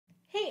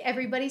Hey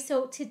everybody,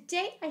 so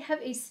today I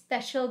have a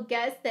special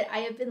guest that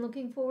I have been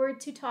looking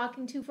forward to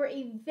talking to for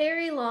a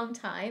very long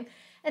time,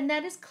 and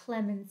that is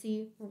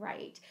Clemency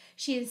Wright.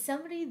 She is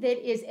somebody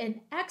that is an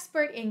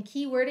expert in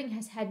keywording,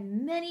 has had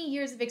many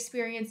years of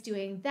experience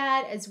doing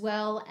that, as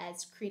well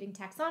as creating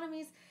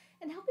taxonomies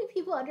and helping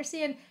people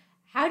understand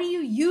how do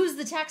you use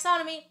the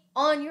taxonomy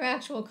on your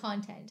actual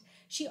content.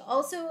 She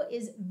also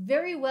is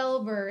very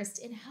well versed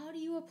in how do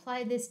you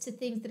apply this to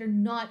things that are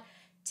not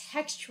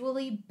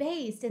textually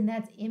based, and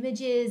that's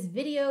images,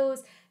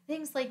 videos,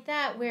 things like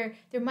that, where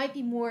there might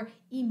be more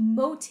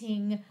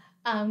emoting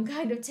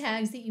kind of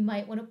tags that you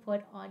might want to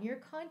put on your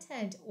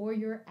content or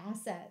your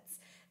assets.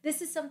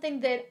 This is something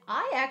that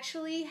I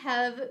actually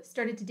have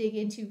started to dig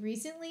into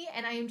recently,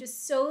 and I am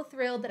just so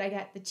thrilled that I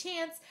got the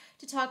chance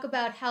to talk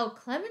about how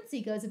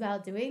Clemency goes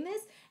about doing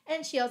this,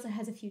 and she also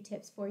has a few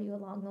tips for you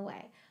along the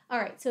way. All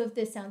right, so if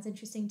this sounds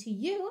interesting to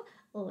you,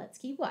 let's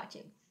keep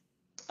watching.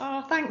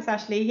 Oh, thanks,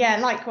 Ashleigh. Yeah,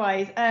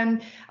 likewise.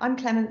 I'm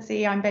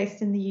Clemency. I'm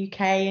based in the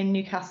UK in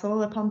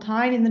Newcastle upon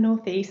Tyne in the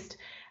northeast.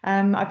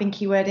 I've been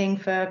keywording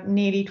for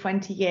nearly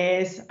 20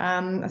 years.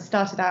 I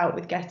started out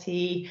with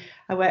Getty.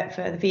 I worked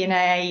for the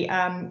V&A.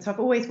 So I've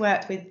always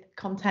worked with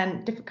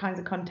content, different kinds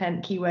of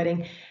content,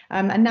 keywording.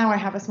 And now I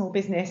have a small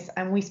business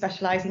and we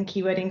specialise in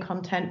keywording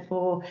content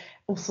for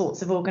all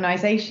sorts of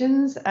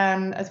organisations,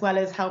 as well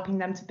as helping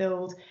them to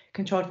build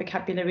controlled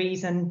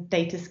vocabularies and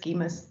data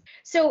schemas.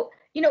 So,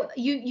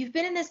 you've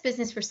been in this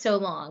business for so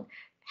long.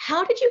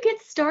 How did you get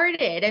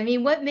started? I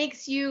mean, what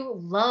makes you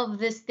love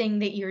this thing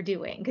that you're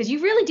doing? Because you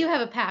really do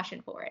have a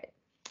passion for it.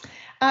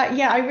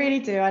 Yeah, I really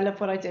do. I love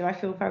what I do. I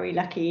feel very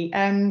lucky.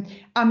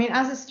 I mean,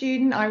 as a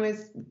student, I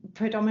was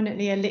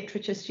predominantly a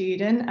literature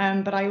student,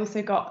 but I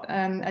also got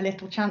a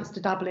little chance to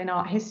dabble in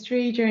art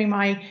history during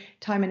my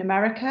time in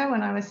America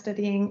when I was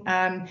studying.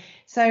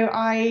 So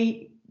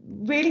I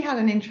really had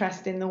an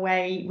interest in the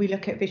way we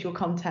look at visual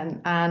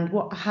content and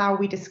how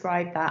we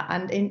describe that,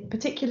 and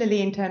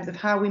particularly in terms of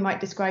how we might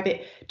describe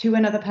it to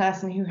another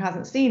person who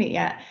hasn't seen it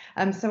yet.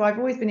 So I've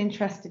always been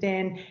interested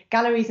in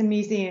galleries and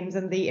museums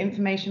and the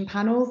information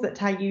panels that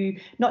tell you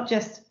not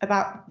just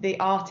about the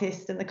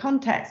artist and the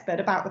context, but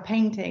about the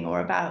painting or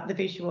about the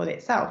visual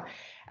itself.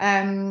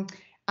 And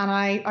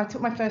I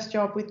took my first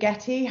job with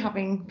Getty,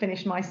 having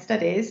finished my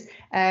studies,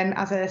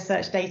 as a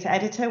search data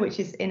editor, which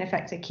is in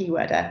effect a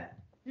keyworder.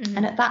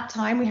 And at that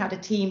time, we had a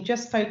team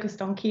just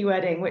focused on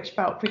keywording, which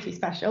felt pretty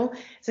special.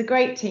 It's a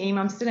great team.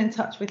 I'm still in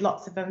touch with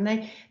lots of them.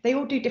 They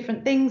all do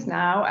different things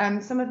now.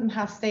 Some of them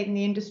have stayed in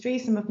the industry.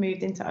 Some have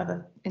moved into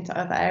other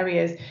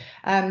areas.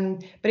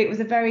 But it was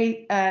a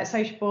very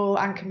sociable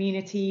and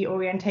community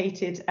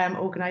orientated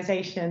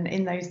organisation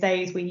in those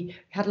days. We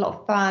had a lot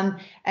of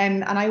fun.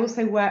 And I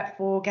also worked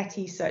for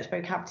Getty's search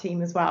vocab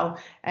team as well.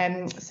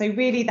 So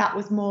really, that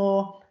was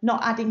more not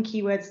adding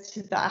keywords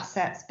to the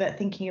assets, but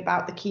thinking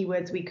about the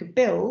keywords we could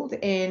build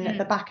in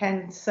the back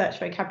end search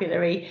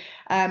vocabulary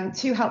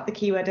to help the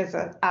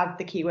keyworders add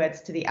the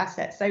keywords to the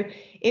assets. So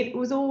it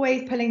was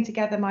always pulling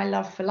together my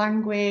love for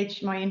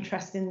language, my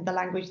interest in the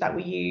language that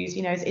we use,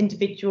 as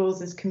individuals,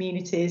 as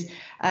communities,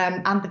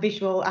 and the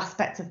visual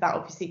aspect of that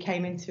obviously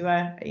came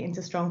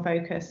into strong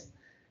focus.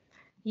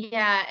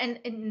 Yeah,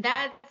 and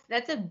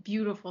that's a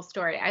beautiful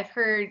story. I've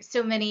heard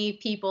so many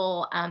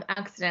people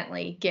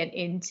accidentally get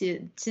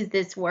into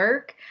this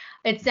work.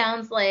 It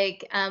sounds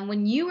like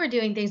when you were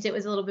doing things, it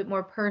was a little bit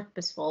more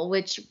purposeful,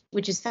 which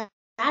is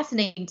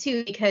fascinating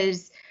too,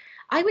 because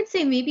I would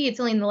say maybe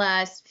it's only in the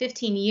last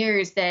 15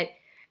 years that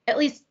at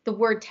least the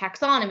word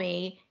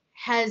taxonomy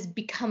has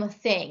become a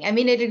thing. I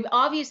mean, it had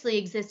obviously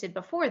existed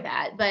before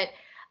that, but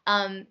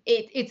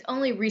it's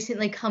only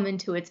recently come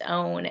into its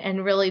own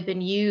and really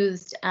been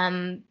used.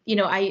 I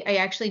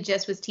actually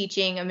just was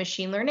teaching a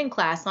machine learning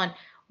class on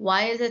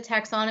why is a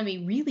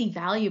taxonomy really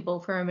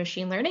valuable for a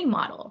machine learning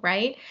model,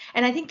 right?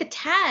 And I think the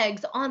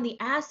tags on the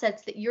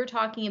assets that you're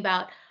talking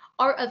about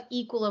are of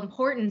equal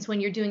importance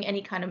when you're doing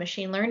any kind of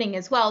machine learning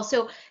as well.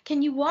 So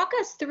can you walk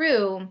us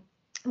through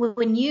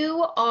when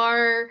you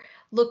are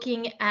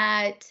looking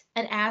at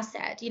an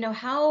asset,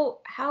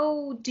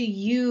 how do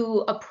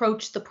you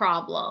approach the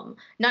problem?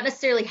 Not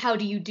necessarily how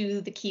do you do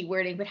the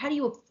keywording, but how do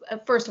you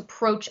first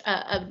approach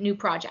a new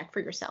project for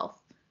yourself?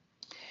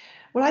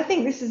 Well, I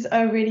think this is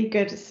a really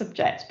good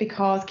subject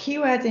because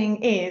keywording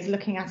is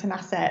looking at an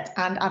asset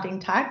and adding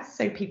tags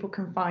so people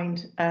can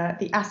find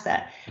the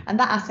asset. And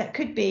that asset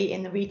could be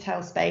in the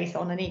retail space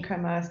on an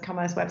e-commerce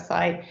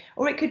website,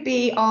 or it could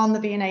be on the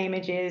V&A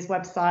Images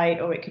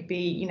website, or it could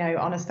be,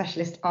 on a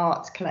specialist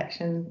art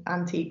collection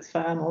antiques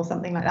firm or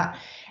something like that.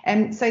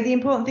 And so the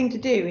important thing to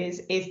do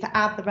is to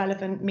add the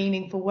relevant,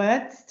 meaningful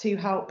words to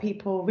help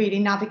people really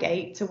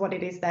navigate to what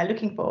it is they're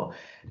looking for.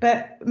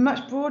 But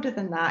much broader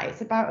than that, it's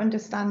about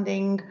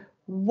understanding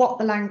what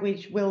the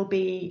language will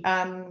be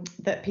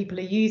that people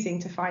are using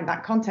to find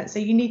that content. So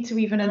you need to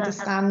even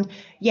understand,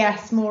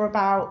 yes, more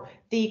about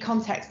the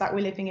context that we're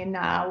living in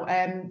now.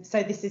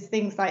 So this is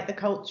things like the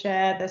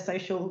culture, the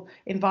social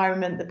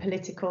environment, the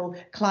political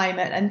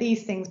climate, and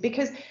these things,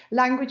 because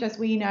language, as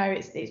we know,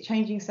 it's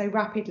changing so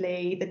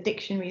rapidly. The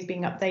dictionary is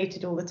being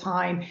updated all the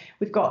time.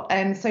 We've got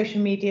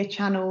social media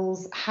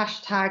channels,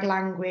 hashtag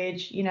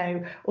language, you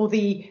know, all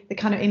the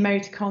kind of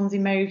emoticons,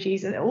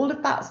 emojis, and all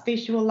of that's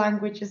visual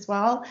language as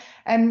well.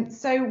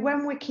 So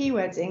when we're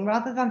keywording,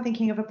 rather than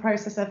thinking of a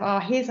process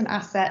of, here's an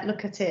asset,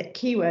 look at it,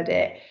 keyword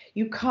it,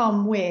 you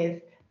come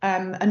with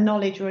a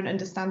knowledge or an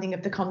understanding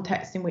of the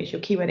context in which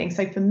you're keywording.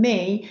 So for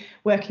me,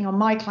 working on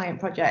my client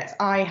projects,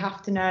 I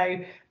have to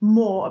know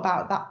more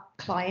about that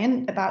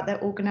client, about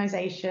their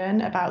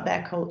organization, about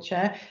their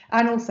culture,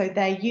 and also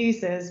their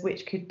users,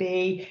 which could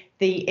be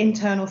the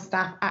internal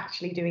staff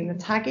actually doing the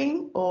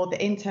tagging, or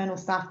the internal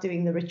staff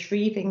doing the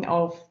retrieving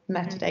of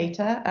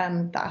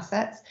metadata, the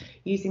assets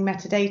using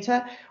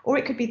metadata, or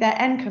it could be their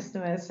end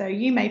customers. So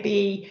you may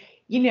be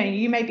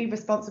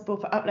responsible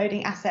for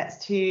uploading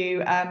assets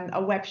to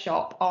a web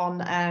shop on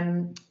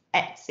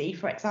Etsy,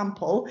 for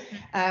example.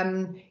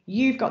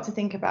 You've got to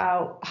think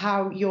about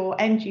how your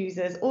end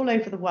users all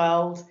over the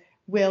world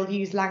will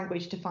use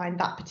language to find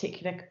that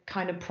particular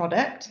kind of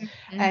product.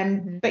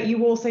 But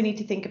you also need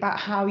to think about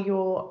how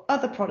your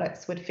other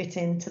products would fit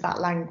into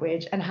that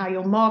language, and how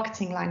your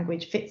marketing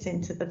language fits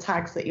into the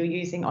tags that you're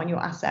using on your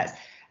assets,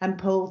 and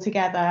pull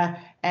together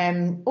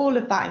all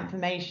of that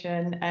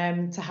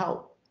information to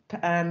help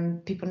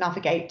people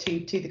navigate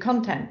to the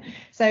content.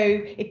 So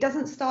it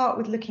doesn't start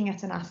with looking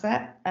at an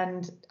asset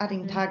and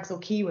adding tags or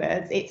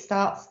keywords. It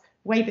starts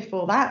way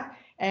before that.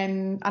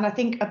 And I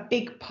think a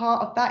big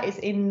part of that is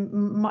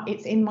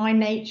it's in my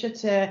nature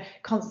to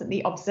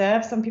constantly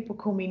observe. Some people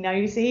call me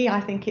nosy. I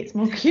think it's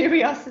more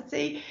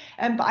curiosity.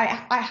 But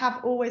I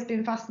have always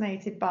been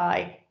fascinated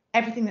by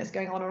everything that's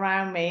going on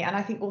around me. And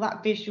I think all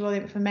that visual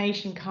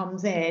information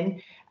comes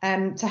in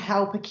to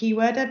help a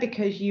keyworder,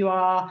 because you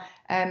are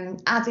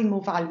adding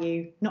more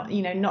value,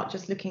 not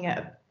just looking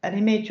at an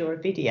image or a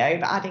video,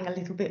 but adding a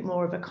little bit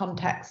more of a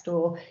context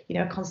or,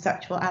 a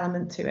conceptual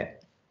element to it.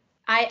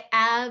 I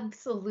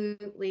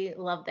absolutely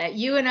love that.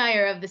 You and I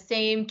are of the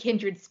same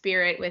kindred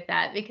spirit with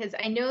that, because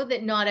I know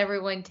that not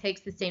everyone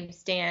takes the same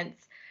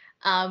stance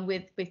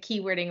with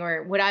keywording,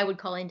 or what I would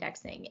call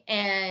indexing.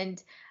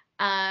 And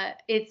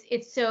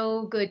it's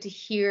so good to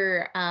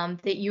hear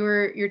that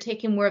you're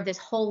taking more of this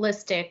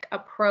holistic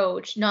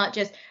approach, not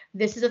just,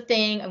 this is a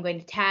thing, I'm going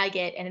to tag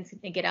it and it's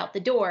going to get out the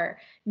door,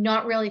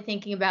 not really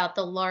thinking about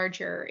the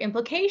larger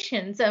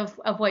implications of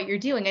what you're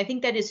doing. I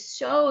think that is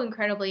so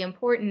incredibly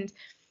important.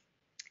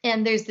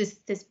 And there's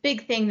this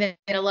big thing that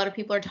a lot of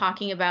people are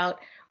talking about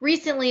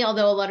recently,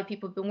 although a lot of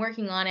people have been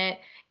working on it,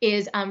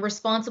 is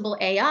responsible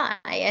AI.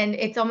 And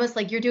it's almost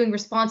like you're doing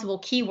responsible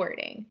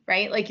keywording,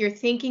 right? Like you're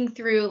thinking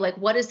through, like,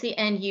 what is the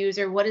end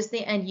user? What is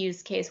the end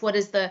use case? What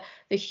is the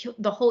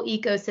whole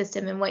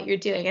ecosystem and what you're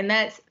doing? And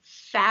that's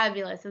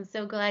fabulous. I'm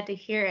so glad to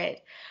hear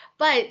it.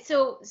 But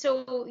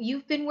so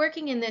you've been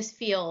working in this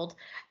field,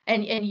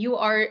 and you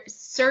are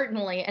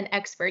certainly an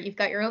expert. You've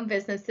got your own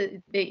business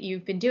that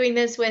you've been doing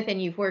this with,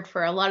 and you've worked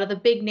for a lot of the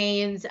big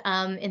names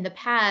in the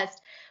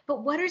past.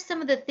 But what are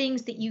some of the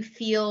things that you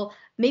feel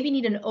maybe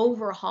need an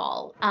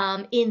overhaul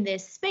in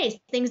this space?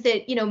 Things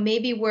that,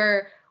 maybe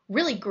were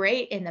really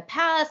great in the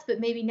past, but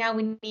maybe now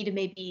we need to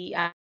maybe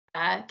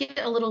get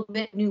a little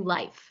bit new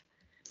life.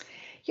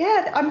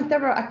 Yeah,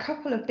 there are a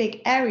couple of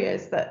big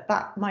areas that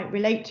might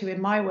relate to in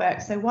my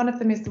work. So one of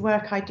them is the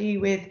work I do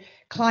with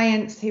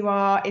clients who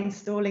are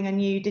installing a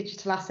new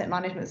digital asset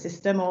management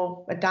system,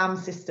 or a DAM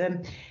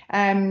system.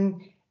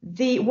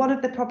 One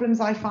of the problems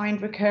I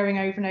find recurring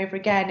over and over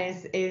again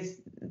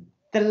is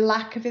the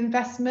lack of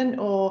investment,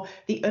 or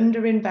the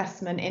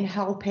underinvestment in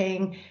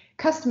helping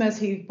customers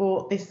who've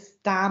bought this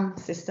DAM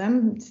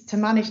system to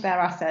manage their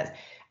assets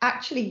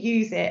actually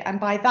use it. And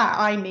by that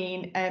I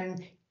mean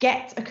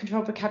get a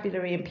control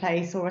vocabulary in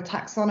place, or a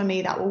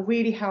taxonomy that will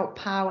really help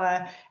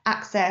power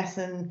access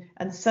and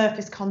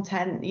surface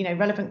content,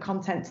 relevant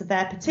content to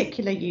their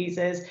particular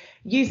users,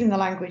 using the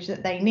language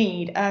that they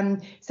need.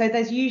 So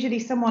there's usually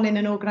someone in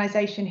an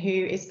organization who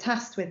is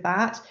tasked with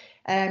that.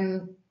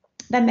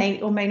 There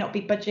may or may not be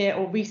budget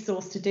or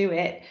resource to do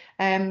it.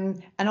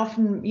 And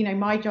often,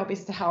 my job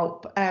is to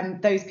help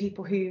those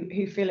people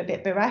who feel a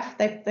bit bereft.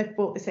 They've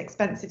bought this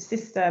expensive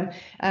system,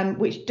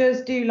 which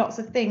does do lots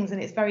of things,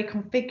 and it's very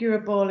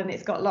configurable, and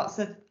it's got lots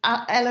of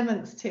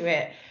elements to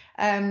it.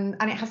 And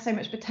it has so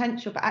much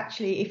potential. But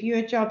actually, if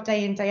your job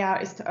day in, day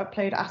out is to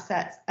upload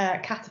assets,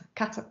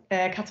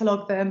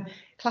 catalog them,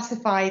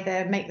 classify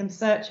them, make them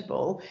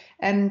searchable,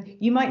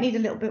 you might need a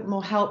little bit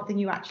more help than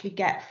you actually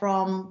get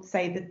from,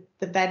 say,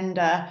 the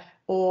vendor,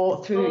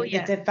 or through the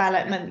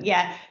development.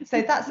 Yeah,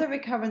 so that's a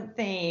recurrent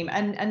theme.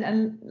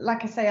 And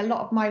like I say, a lot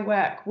of my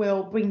work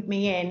will bring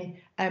me in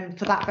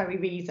for that very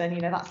reason.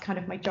 That's kind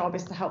of my job,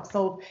 is to help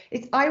solve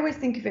it. I always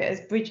think of it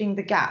as bridging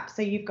the gap.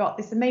 So you've got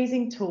this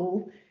amazing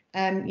tool,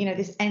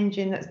 this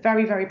engine that's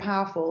very, very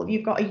powerful.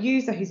 You've got a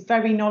user who's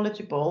very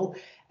knowledgeable,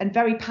 and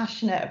very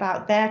passionate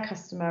about their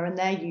customer and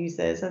their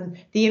users, and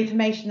the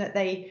information that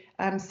they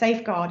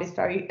safeguard is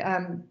very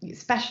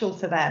special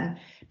to them.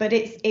 But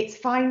it's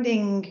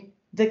finding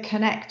the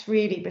connect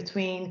really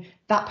between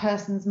that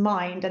person's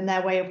mind and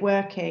their way of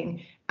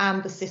working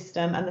and the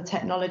system and the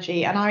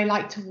technology. And I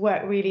like to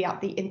work really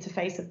at the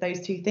interface of those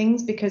two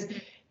things, because,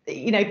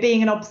 you know,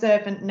 being an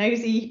observant,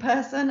 nosy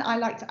person, I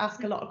like to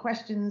ask a lot of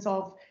questions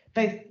of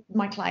both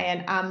my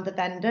client and the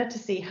vendor to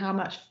see how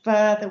much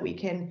further we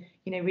can,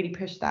 you know, really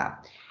push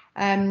that.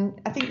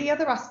 I think the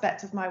other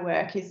aspect of my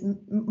work is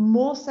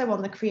more so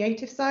on the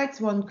creative side,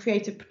 so on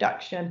creative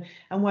production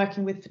and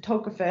working with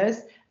photographers,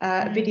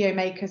 video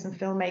makers and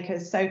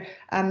filmmakers. So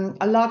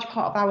a large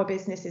part of our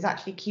business is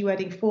actually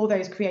keywording for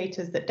those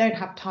creators that don't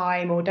have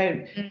time or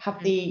don't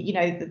have the, you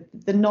know,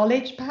 the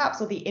knowledge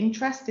perhaps, or the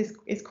interest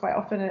is quite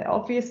often an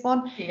obvious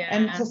one,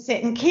 to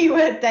sit and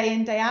keyword day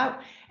in, day out.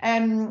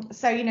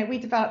 So, you know, we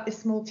developed this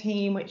small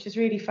team which is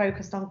really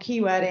focused on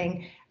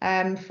keywording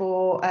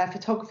for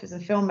photographers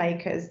and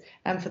filmmakers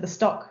for the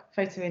stock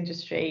photo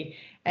industry.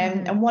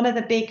 And one of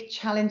the big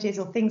challenges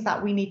or things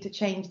that we need to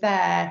change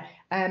there,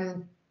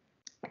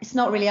 it's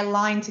not really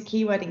aligned to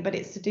keywording, but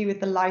it's to do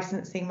with the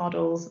licensing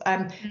models,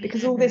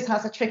 because all this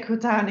has a trickle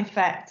down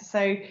effect.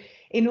 So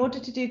in order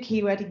to do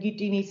keywording, you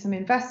do need some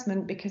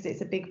investment, because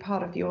it's a big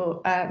part of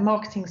your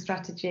marketing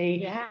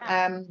strategy.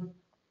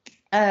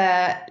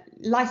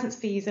 License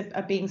fees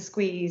are being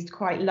squeezed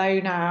quite low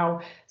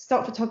now.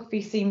 Stock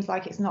photography seems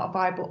like it's not a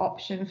viable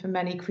option for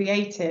many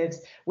creatives,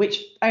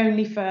 which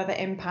only further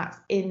impacts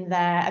in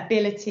their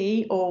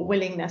ability or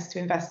willingness to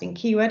invest in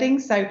keywording.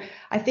 So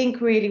I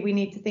think really we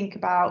need to think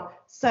about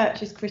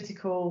search is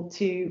critical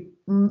to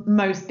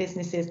most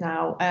businesses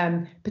now,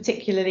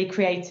 particularly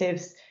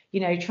creatives, you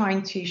know,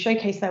 trying to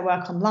showcase their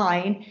work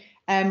online.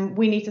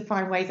 We need to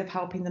find ways of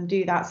helping them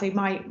do that. So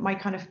my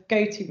kind of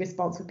go-to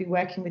response would be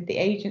working with the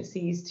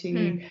agencies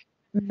to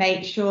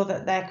make sure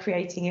that they're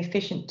creating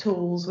efficient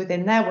tools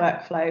within their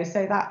workflow,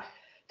 so that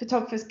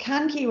photographers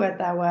can keyword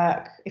their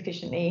work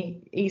efficiently,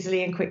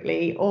 easily and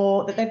quickly,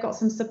 or that they've got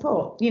some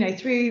support, you know,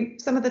 through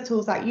some of the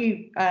tools that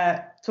you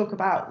talk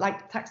about,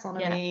 like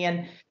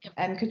taxonomy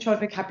and controlled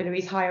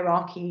vocabularies,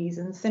 hierarchies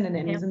and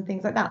synonyms and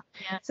things like that.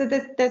 So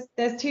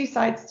there's two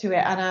sides to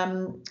it,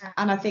 and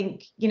I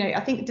think, you know, I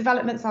think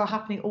developments are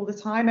happening all the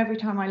time. Every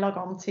time I log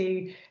on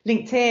to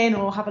LinkedIn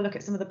or have a look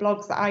at some of the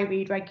blogs that I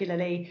read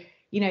regularly,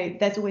 you know,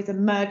 there's always a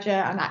merger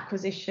and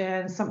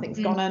acquisition, something's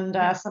gone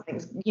under,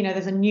 something's, you know,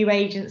 there's a new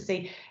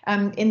agency.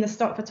 In the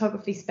stock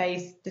photography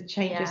space, the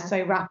change is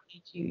so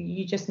rapid,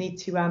 you just need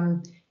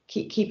to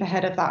keep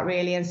ahead of that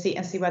really, and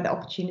see where the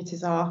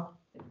opportunities are.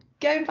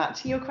 Going back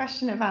to your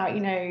question about,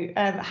 you know,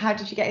 how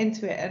did you get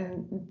into it,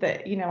 and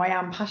that, you know, I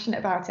am passionate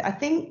about it. I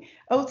think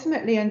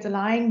ultimately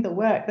underlying the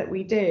work that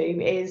we do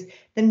is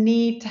the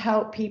need to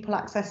help people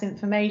access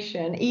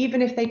information,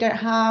 even if they don't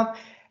have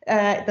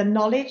the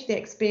knowledge, the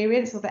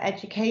experience, or the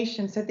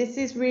education. So this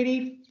is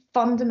really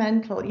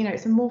fundamental, you know,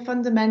 it's a more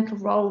fundamental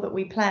role that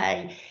we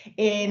play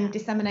in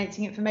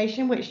disseminating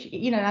information, which,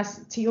 you know,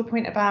 as to your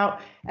point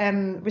about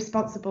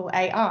responsible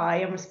AI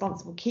and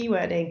responsible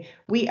keywording,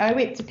 we owe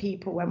it to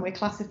people when we're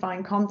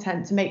classifying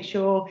content to make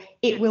sure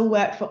it will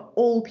work for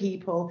all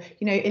people,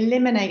 you know,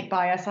 eliminate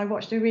bias. I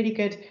watched a really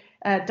good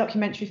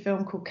documentary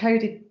film called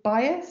Coded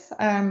Bias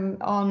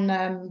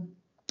on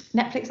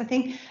Netflix, I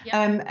think,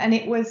 and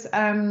it was,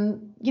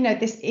 you know,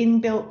 this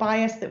inbuilt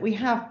bias that we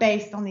have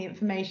based on the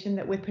information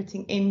that we're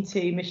putting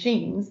into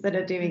machines that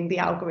are doing the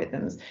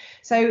algorithms.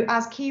 So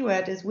as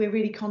keyworders, we're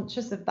really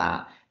conscious of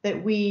that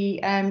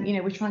we, you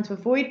know, we're trying to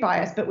avoid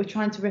bias, but we're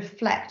trying to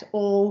reflect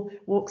all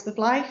walks of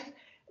life,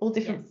 all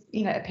different,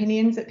 you know,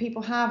 opinions that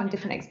people have and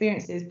different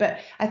experiences. But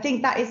I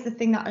think that is the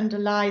thing that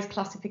underlies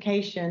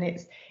classification.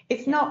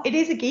 It's not, it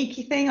is a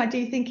geeky thing. I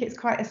do think it's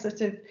quite a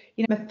sort of,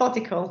 you know,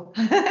 methodical.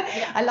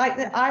 I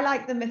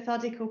like the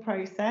methodical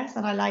process,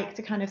 and I like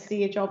to kind of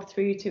see a job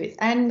through to its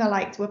end. I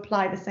like to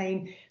apply the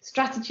same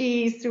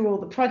strategies through all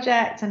the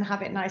projects and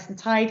have it nice and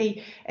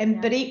tidy.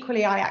 But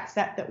equally, I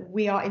accept that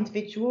we are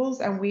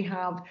individuals and we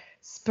have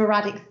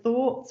sporadic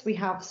thoughts, we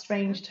have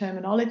strange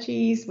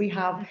terminologies, we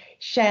have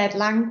shared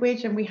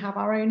language, and we have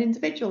our own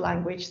individual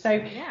language.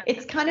 So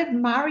it's kind of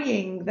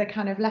marrying the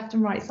kind of left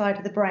and right side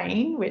of the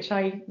brain, which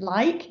I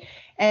like,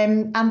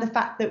 and the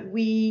fact that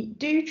we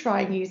do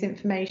try and use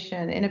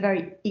information in a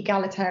very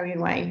egalitarian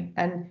way.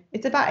 And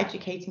it's about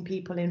educating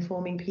people,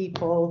 informing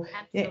people,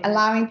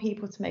 allowing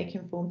people to make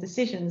informed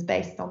decisions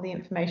based on the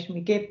information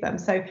we give them.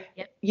 So,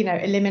 you know,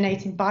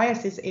 eliminating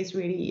bias is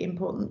really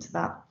important to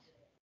that.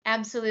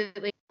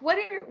 Absolutely.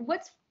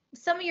 What's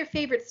some of your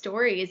favorite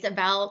stories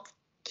about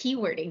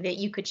keywording that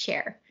you could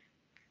share?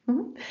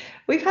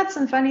 We've had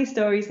some funny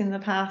stories in the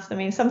past. I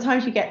mean,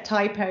 sometimes you get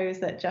typos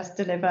that just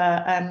deliver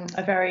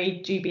a very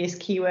dubious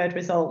keyword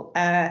result.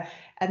 And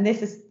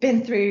this has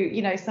been through,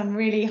 you know, some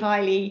really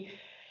highly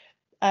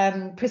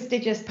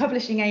prestigious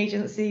publishing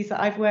agencies that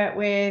I've worked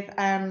with.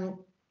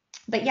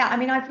 But yeah, I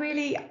mean,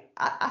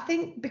 I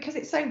think because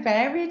it's so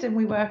varied and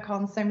we work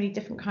on so many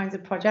different kinds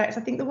of projects,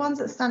 I think the ones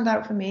that stand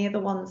out for me are the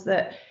ones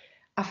that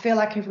I feel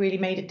like I've really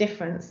made a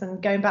difference.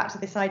 And going back to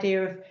this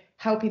idea of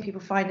helping people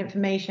find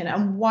information,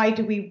 and why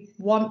do we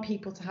want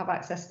people to have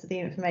access to the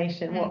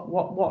information?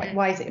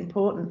 Why is it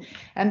important?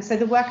 And so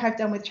the work I've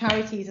done with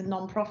charities and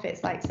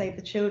non-profits like Save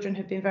the Children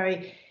have been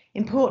very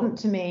important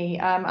to me,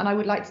 and I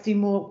would like to do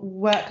more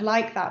work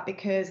like that,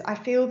 because I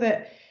feel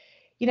that,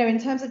 you know, in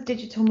terms of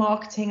digital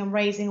marketing and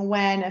raising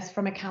awareness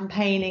from a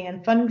campaigning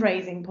and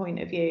fundraising point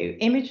of view,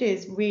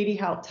 images really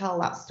help tell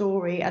that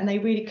story, and they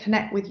really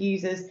connect with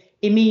users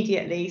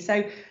immediately.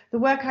 So the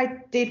work I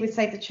did with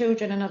Save the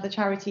Children and other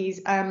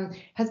charities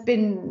has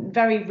been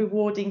very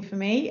rewarding for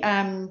me,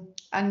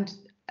 and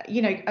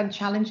you know, and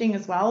challenging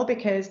as well,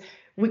 because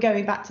we're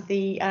going back to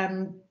the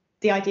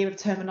idea of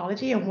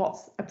terminology and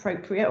what's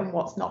appropriate and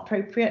what's not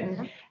appropriate,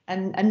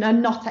 and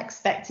not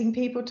expecting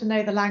people to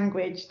know the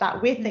language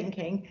that we're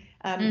thinking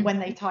when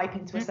they type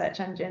into a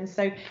search engine.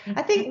 So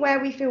I think where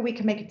we feel we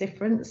can make a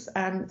difference,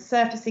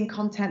 surfacing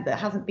content that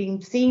hasn't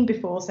been seen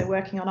before, so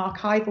working on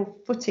archival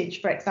footage,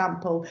 for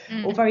example,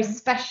 or very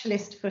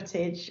specialist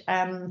footage,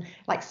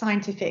 like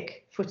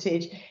scientific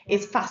footage,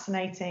 is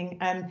fascinating.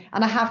 And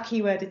I have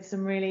keyworded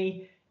some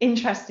really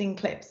interesting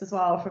clips as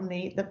well from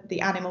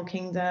the animal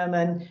kingdom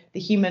and the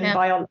human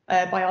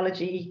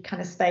biology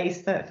kind of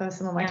space for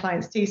some of my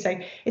clients too. So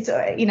it's,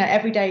 you know,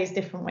 every day is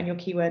different when you're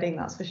keywording,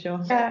 that's for sure.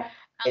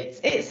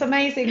 It's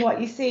amazing what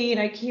you see, you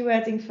know,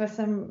 keywording for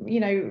some, you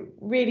know,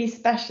 really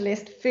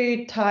specialist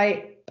food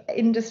type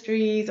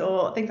industries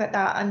or things like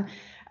that.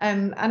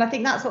 And I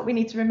think that's what we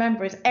need to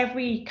remember, is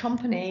every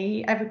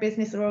company, every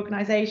business or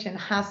organization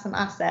has some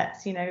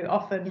assets, you know,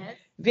 often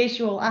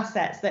visual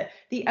assets, that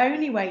the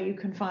only way you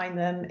can find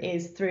them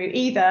is through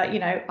either, you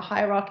know, a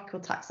hierarchical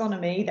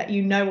taxonomy that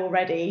you know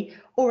already,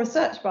 or a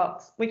search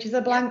box, which is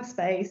a blank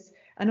space,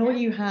 and all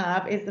you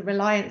have is the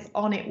reliance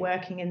on it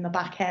working in the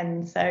back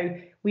end. So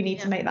we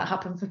need to make that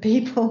happen for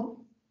people.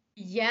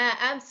 Yeah,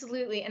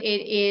 absolutely. And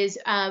it is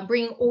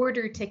bringing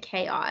order to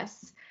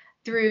chaos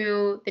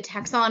through the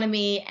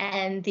taxonomy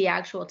and the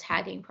actual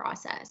tagging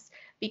process,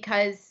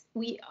 because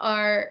we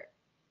are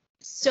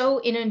so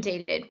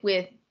inundated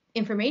with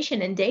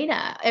information and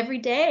data every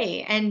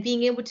day, and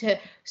being able to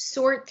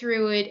sort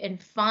through it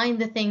and find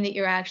the thing that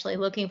you're actually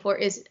looking for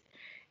is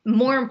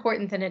more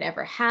important than it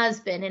ever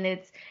has been. And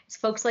it's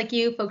folks like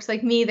you, folks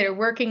like me, that are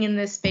working in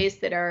this space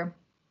that are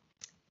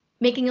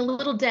making a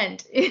little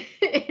dent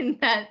in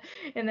that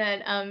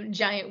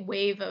giant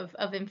wave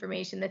of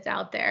information that's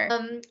out there.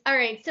 All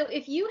right, so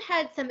if you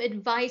had some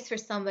advice for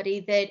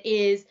somebody that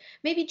is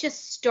maybe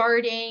just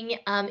starting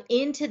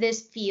into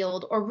this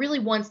field, or really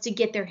wants to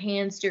get their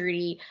hands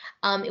dirty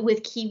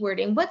with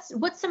keywording,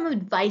 what's some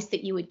advice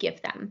that you would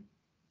give them?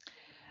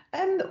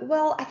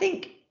 Well, I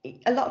think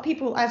a lot of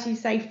people, as you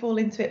say, fall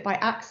into it by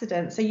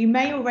accident. So you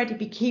may already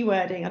be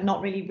keywording and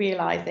not really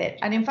realize it.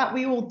 And in fact,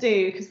 we all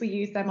do, because we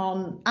use them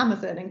on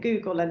Amazon and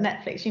Google and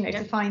Netflix, you know,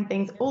 to find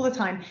things all the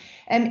time.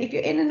 And if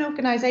you're in an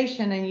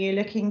organization and you're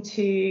looking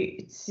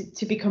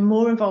to become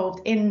more involved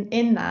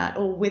in that,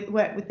 or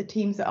work with the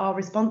teams that are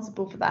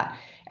responsible for that,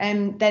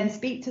 and then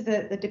speak to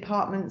the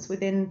departments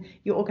within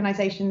your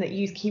organization that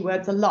use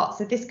keywords a lot.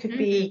 So this could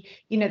be,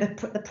 you know,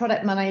 the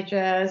product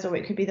managers, or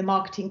it could be the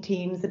marketing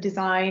teams, the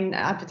design,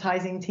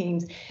 advertising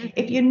teams.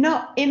 If you're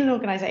not in an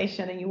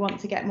organization and you want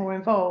to get more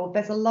involved,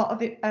 there's a lot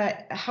of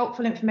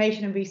helpful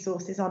information and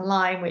resources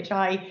online, which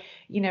I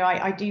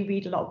do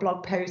read a lot of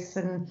blog posts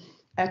and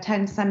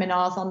attend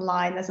seminars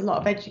online. There's a lot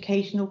of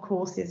educational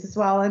courses as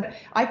well, and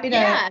I've been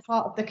a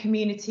part of the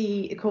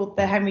community called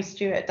the Henry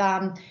Stewart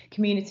Dam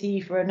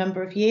community for a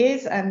number of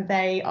years, and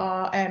they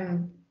are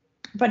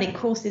running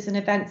courses and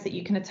events that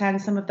you can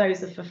attend. Some of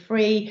those are for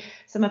free,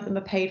 some of them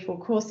are paid for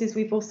courses.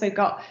 We've also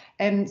got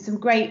some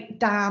great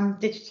DAM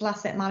digital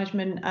asset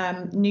management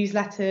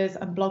newsletters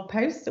and blog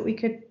posts that we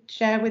could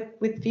share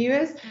with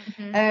viewers.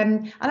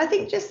 And I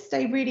think just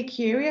stay really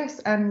curious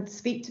and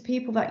speak to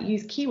people that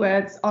use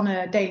keywords on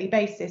a daily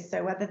basis.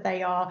 So whether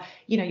they are,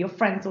 you know, your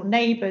friends or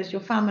neighbours,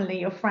 your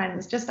family, your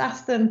friends, just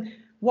ask them,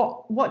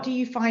 what do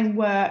you find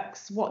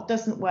works, what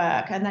doesn't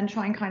work, and then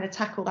try and kind of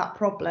tackle that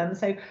problem.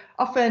 So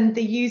often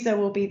the user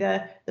will be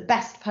the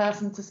best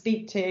person to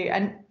speak to,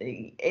 and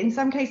in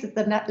some cases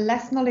the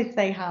less knowledge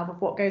they have of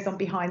what goes on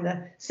behind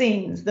the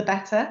scenes, the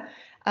better.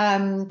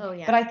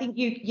 But I think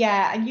you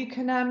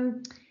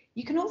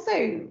can also,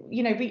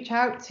 you know, reach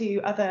out to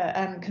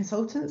other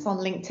consultants on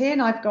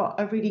LinkedIn. I've got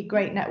a really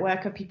great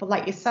network of people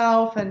like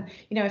yourself, and,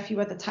 you know, a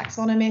few other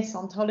taxonomists,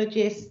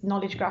 ontologists,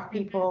 knowledge graph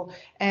people,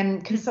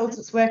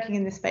 consultants working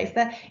in this space.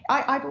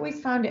 I've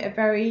always found it a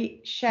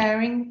very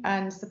sharing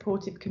and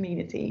supportive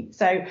community.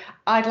 So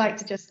I'd like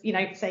to just, you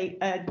know, say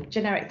a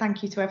generic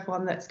thank you to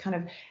everyone that's kind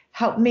of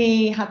helped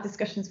me, had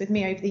discussions with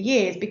me over the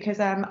years, because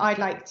I'd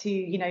like to,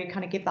 you know,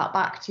 kind of give that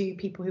back to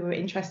people who are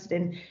interested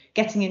in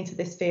getting into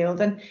this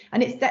field. And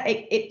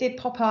it did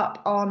pop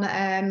up on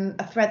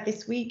a thread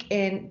this week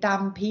in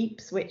Damn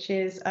Peeps, which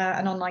is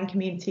an online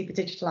community for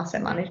digital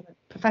asset management.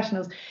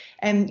 professionals.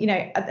 And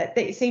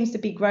it seems to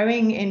be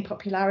growing in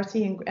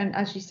popularity, and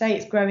as you say,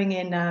 it's growing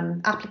in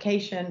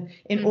application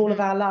in all of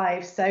our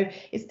lives. So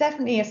it's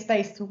definitely a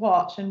space to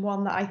watch, and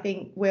one that I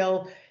think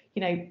will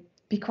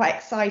be quite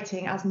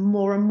exciting as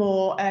more and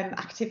more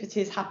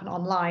activities happen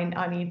online.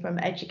 I mean, from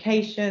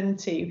education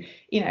to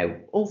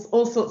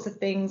all sorts of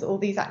things, all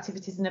these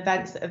activities and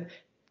events that have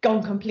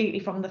gone completely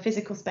from the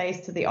physical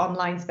space to the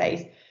online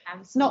space.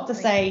 Absolutely. It's not to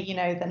say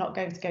they're not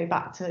going to go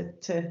back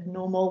to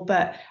normal,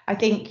 but I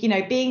think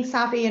being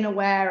savvy and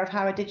aware of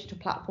how a digital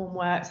platform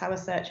works, how a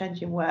search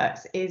engine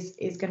works, is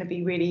going to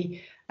be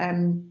really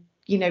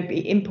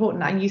be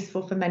important and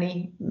useful for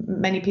many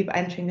people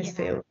entering this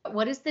field.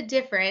 What is the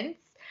difference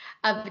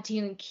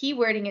between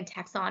keywording and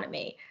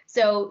taxonomy?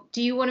 So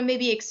do you want to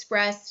maybe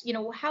express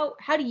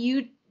how do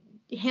you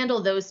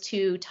handle those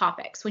two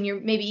topics when you're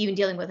maybe even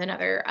dealing with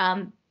another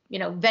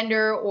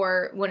vendor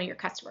or one of your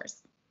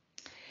customers?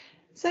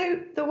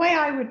 So the way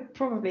I would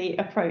probably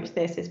approach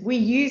this is we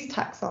use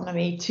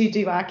taxonomy to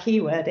do our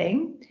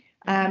keywording.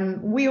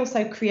 We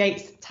also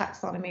create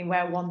taxonomy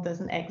where one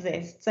doesn't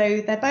exist.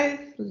 So they're both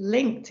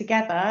linked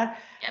together.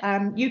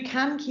 Yep. You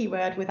can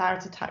keyword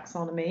without a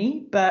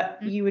taxonomy, but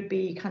you would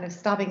be kind of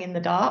stabbing in the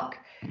dark.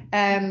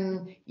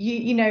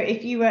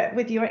 If you were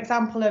with your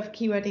example of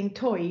keywording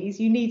toys,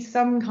 you need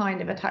some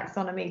kind of a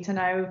taxonomy to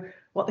know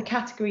what the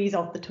categories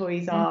of the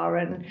toys are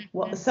and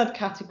what the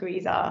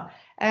subcategories are.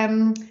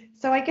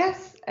 So I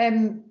guess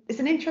it's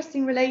an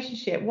interesting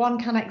relationship. One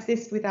can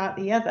exist without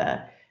the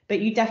other, but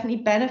you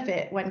definitely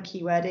benefit when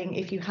keywording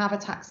if you have a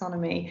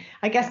taxonomy.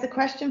 I guess the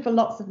question for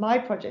lots of my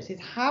projects is,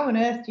 how on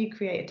earth do you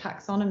create a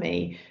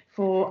taxonomy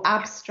for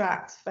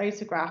abstract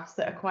photographs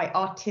that are quite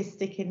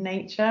artistic in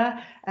nature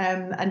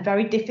and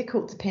very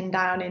difficult to pin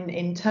down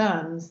in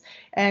terms?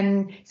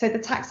 So the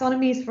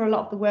taxonomies for a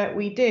lot of the work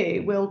we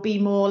do will be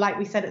more, like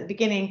we said at the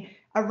beginning,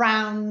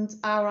 around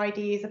our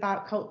ideas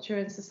about culture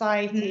and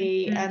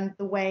society and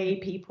the way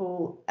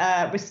people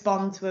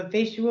respond to a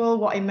visual.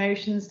 What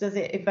emotions does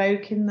it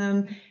evoke in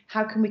them?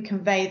 How can we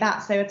convey that?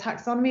 So a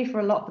taxonomy for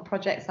a lot of the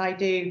projects I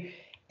do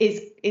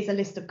is a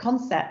list of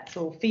concepts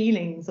or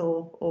feelings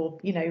or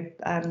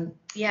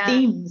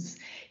themes.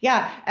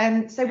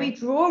 So we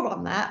draw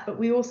on that, but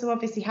we also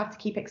obviously have to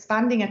keep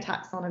expanding a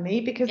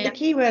taxonomy because the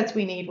keywords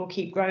we need will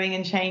keep growing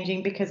and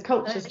changing because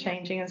culture's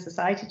changing and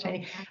society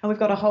changing. And we've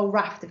got a whole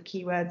raft of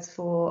keywords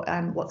for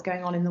what's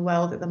going on in the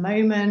world at the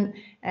moment,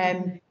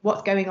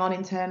 what's going on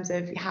in terms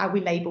of how we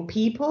label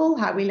people,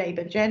 how we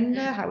label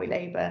gender, how we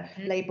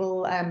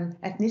label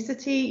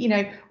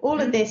ethnicity.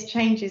 All of this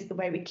changes the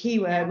way we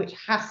keyword, which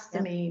has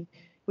to mean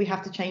we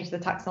have to change the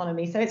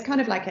taxonomy. So it's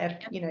kind of like a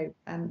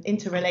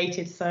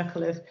interrelated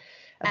circle of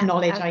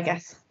knowledge, I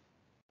guess.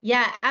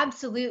 Yeah,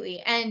 absolutely.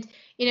 And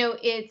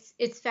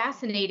it's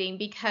fascinating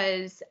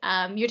because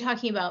you're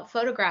talking about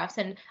photographs,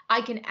 and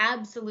I can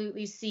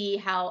absolutely see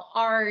how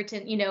art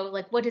and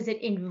like what does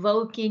it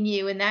invoke in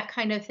you and that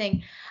kind of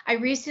thing. I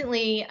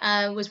recently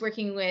was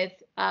working with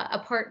a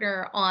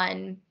partner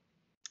on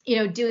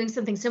doing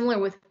something similar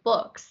with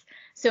books.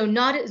 So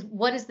not as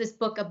what is this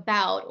book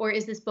about, or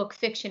is this book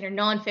fiction or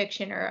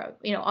nonfiction or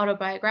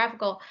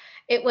autobiographical?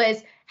 It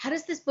was, how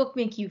does this book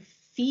make you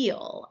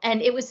feel?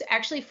 And it was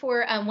actually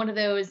for one of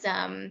those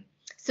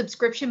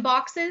subscription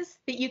boxes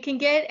that you can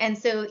get. And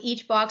so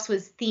each box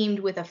was themed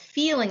with a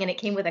feeling, and it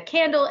came with a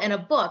candle and a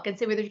book. And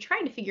so we were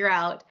trying to figure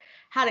out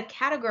how to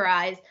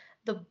categorize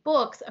the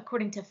books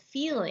according to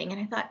feeling.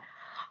 And I thought,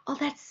 oh,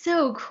 that's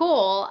so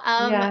cool.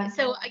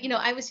 So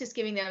I was just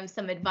giving them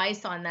some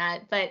advice on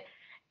that, but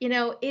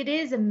it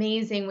is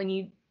amazing when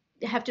you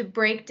have to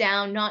break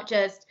down not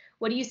just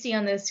what do you see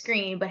on the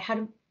screen, but how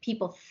do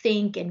people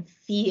think and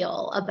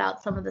feel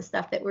about some of the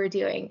stuff that we're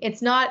doing.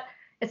 It's not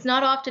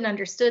often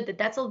understood that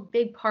that's a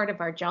big part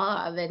of our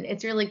job, and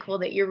it's really cool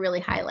that you're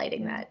really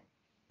highlighting that.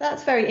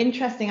 That's very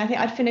interesting. I think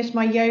I finished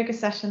my yoga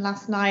session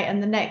last night,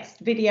 and the next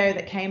video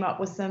that came up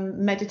was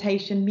some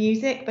meditation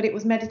music, but it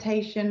was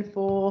meditation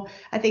for,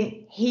 I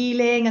think,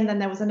 healing. And then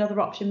there was another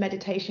option,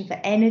 meditation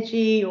for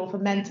energy or for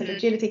mental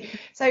agility.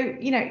 So,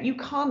 you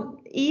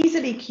can't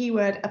easily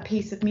keyword a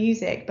piece of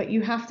music, but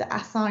you have to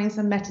assign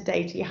some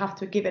metadata. You have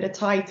to give it a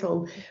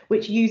title,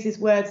 which uses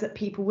words that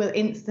people will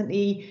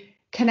instantly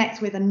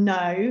connect with and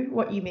know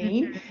what you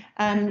mean.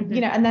 And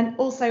then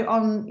also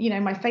on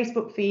my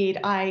Facebook feed,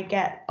 I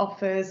get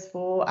offers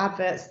for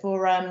adverts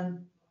for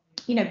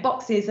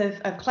boxes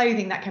of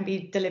clothing that can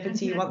be delivered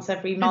to you once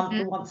every month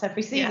or once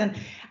every season,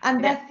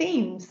 and they're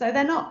themed. So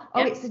they're not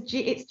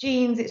it's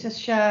jeans, it's a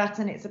shirt,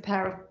 and it's a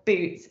pair of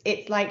boots.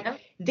 It's like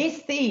this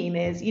theme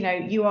is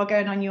you are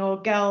going on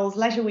your girls'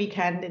 leisure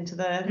weekend into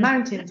the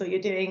mountains, or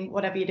you're doing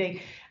whatever you're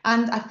doing.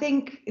 And I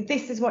think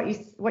this is what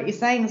you're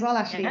saying as well,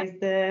 Ashleigh, is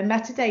the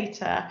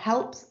metadata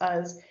helps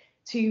us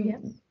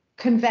to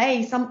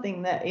convey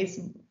something that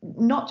is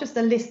not just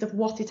a list of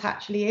what it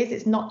actually is.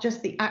 It's not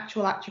just the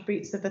actual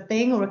attributes of a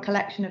thing or a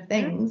collection of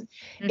things.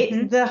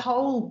 It's the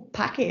whole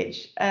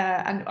package,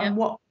 and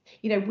what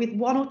with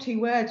one or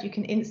two words you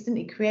can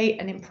instantly create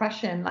an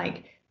impression,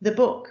 like the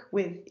book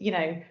with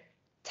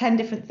 10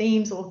 different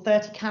themes or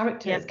 30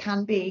 characters Yep.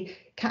 can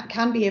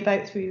be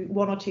evoked through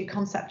one or two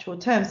conceptual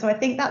terms. So I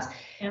think that's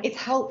it's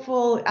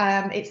helpful,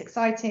 it's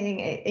exciting,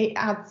 it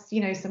adds, you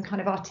know, some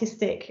kind of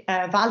artistic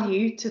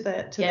value to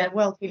the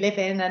world we live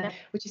in, and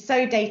which is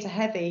so data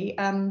heavy.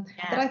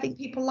 But I think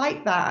people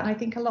like that, and I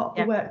think a lot of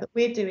the work that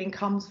we're doing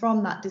comes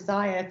from that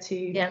desire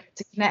to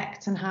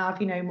connect and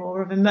have, you know,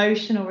 more of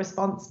emotional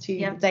response to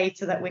the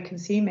data that we're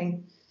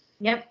consuming.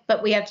 Yep,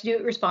 but we have to do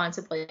it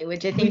responsibly,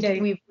 which I think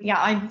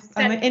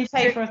I'm in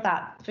favor of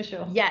that for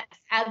sure. Yes,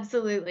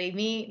 absolutely.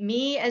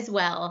 Me as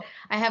well.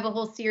 I have a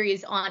whole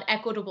series on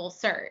equitable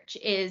search.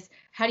 Is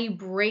how do you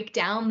break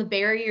down the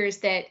barriers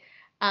that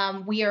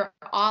we are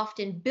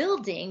often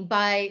building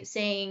by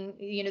saying,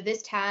 you know,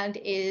 this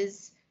tag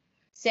is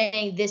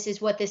saying this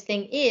is what this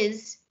thing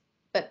is,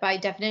 but by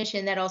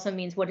definition, that also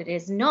means what it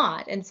is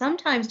not. And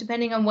sometimes,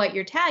 depending on what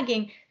you're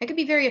tagging, that could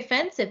be very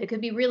offensive. It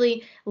could be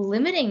really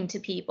limiting to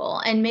people.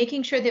 And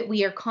making sure that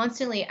we are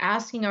constantly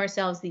asking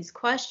ourselves these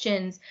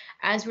questions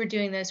as we're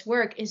doing this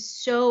work is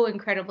so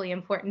incredibly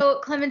important. So,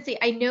 Clemency,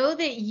 I know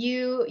that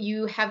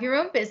you have your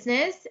own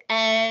business,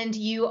 and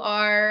you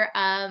are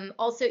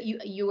also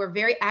you are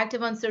very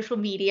active on social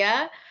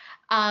media.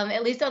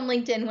 At least on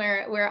LinkedIn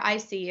where I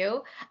see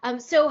you.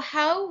 So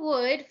how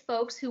would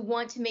folks who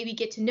want to maybe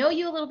get to know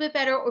you a little bit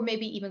better, or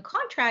maybe even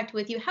contract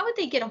with you, how would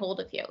they get a hold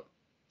of you?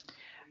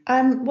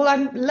 Well,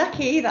 I'm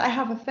lucky that I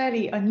have a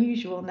fairly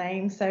unusual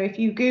name. So if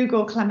you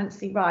Google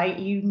Clemency Wright,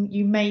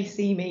 you may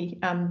see me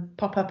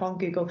pop up on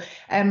Google.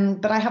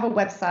 But I have a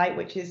website,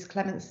 which is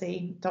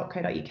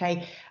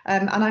clemency.co.uk.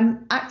 And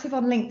I'm active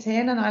on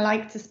LinkedIn, and I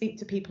like to speak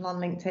to people on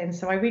LinkedIn.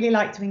 So I really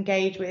like to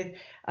engage with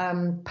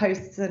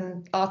posts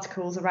and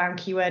articles around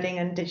keywording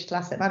and digital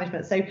asset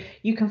management. So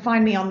you can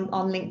find me on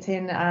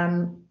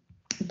LinkedIn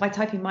by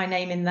typing my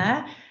name in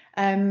there.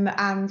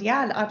 And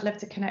yeah, I'd love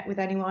to connect with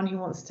anyone who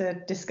wants to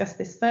discuss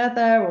this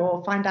further,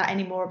 or find out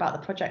any more about the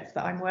projects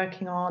that I'm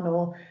working on,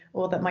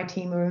 or that my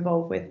team are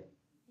involved with.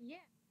 Yeah.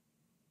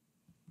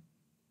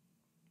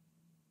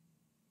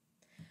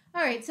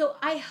 All right, so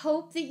I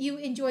hope that you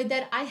enjoyed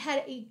that. I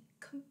had a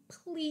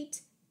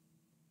complete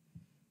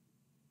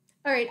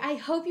All right, I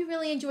hope you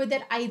really enjoyed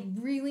that. I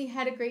really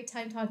had a great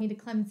time talking to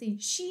Clemency.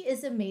 She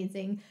is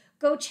amazing.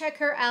 Go check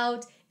her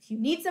out. If you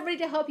need somebody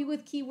to help you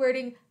with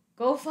keywording,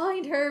 go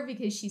find her,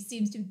 because she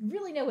seems to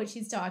really know what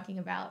she's talking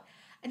about.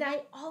 And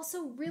I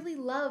also really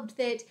loved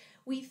that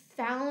we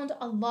found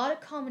a lot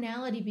of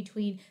commonality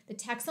between the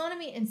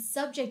taxonomy and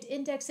subject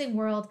indexing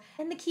world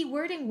and the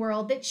keywording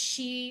world that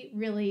she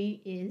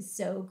really is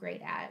so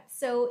great at.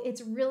 So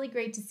it's really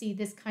great to see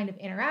this kind of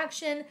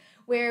interaction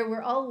where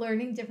we're all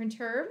learning different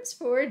terms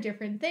for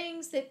different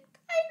things that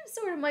kind of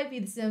sort of might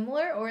be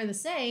similar or the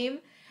same.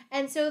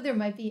 And so there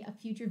might be a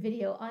future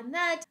video on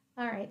that.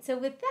 All right, so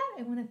with that,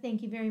 I want to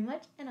thank you very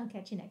much, and I'll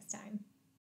catch you next time.